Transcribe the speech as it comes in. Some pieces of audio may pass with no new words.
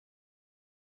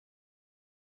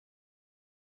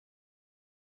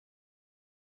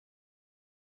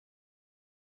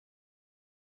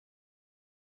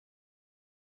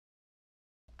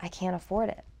I can't afford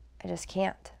it. I just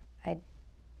can't.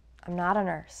 I'm not a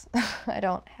nurse. I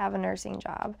don't have a nursing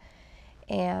job,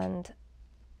 and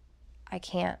I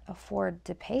can't afford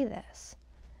to pay this.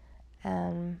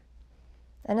 And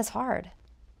it's hard.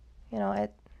 You know,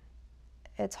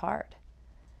 it's hard.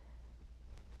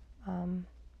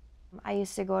 I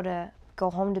used to go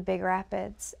home to Big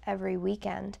Rapids every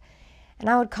weekend, and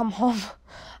I would come home.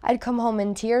 I'd come home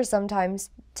in tears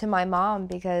sometimes to my mom,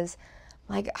 because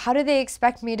like, how do they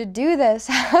expect me to do this?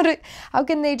 How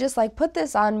can they just like put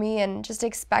this on me and just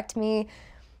expect me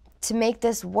to make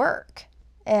this work?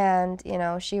 And you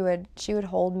know, she would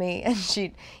hold me, and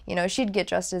she'd get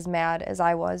just as mad as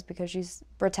I was, because she's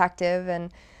protective,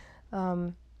 and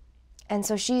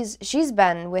so she's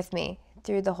been with me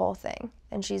through the whole thing,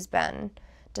 and she's been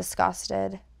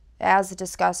disgusted,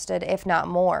 if not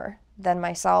more than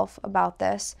myself, about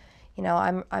this. You know,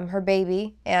 I'm her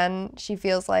baby, and she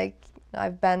feels like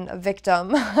I've been a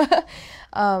victim.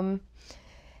 And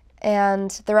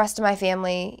the rest of my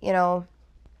family, you know,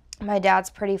 my dad's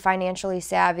pretty financially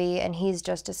savvy, and he's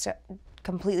just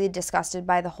completely disgusted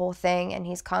by the whole thing, and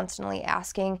he's constantly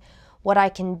asking what I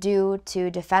can do to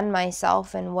defend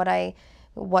myself, and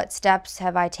what steps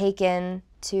have I taken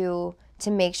to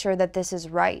make sure that this is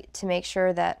right, to make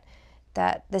sure that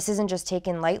this isn't just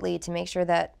taken lightly, to make sure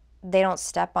that they don't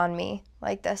step on me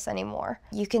like this anymore.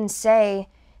 You can say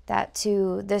that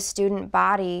to this student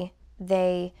body,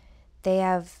 they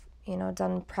have, you know,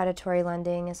 done predatory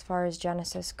lending as far as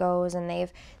Genesis goes, and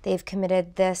they've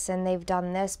committed this and they've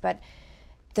done this, but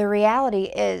the reality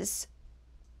is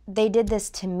they did this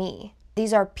to me.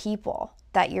 These are people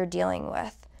that you're dealing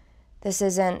with. This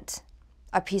isn't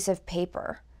a piece of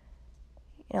paper.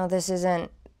 You know, this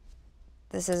isn't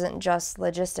just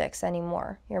logistics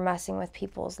anymore. You're messing with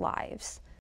people's lives.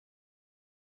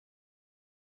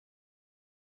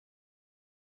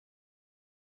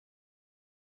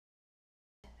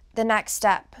 The next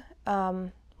step,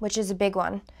 which is a big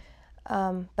one,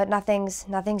 but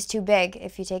nothing's too big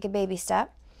if you take a baby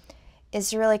step, is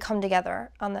to really come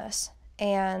together on this.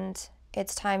 And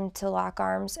it's time to lock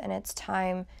arms, and it's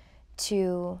time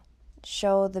to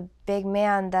show the big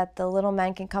man that the little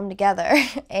men can come together,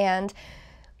 and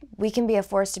we can be a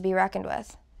force to be reckoned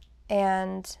with.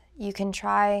 And you can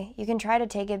try to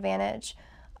take advantage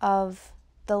of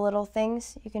the little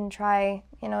things. You can try,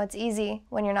 you know, it's easy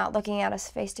when you're not looking at us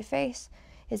face to face.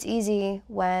 It's easy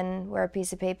when we're a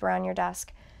piece of paper on your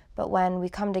desk. But when we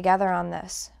come together on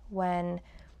this, when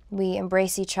we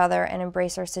embrace each other and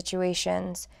embrace our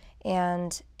situations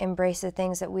and embrace the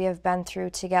things that we have been through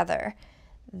together,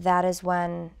 that is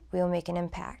when we will make an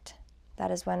impact.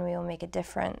 That is when we will make a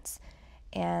difference.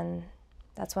 And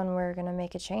that's when we're going to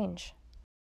make a change.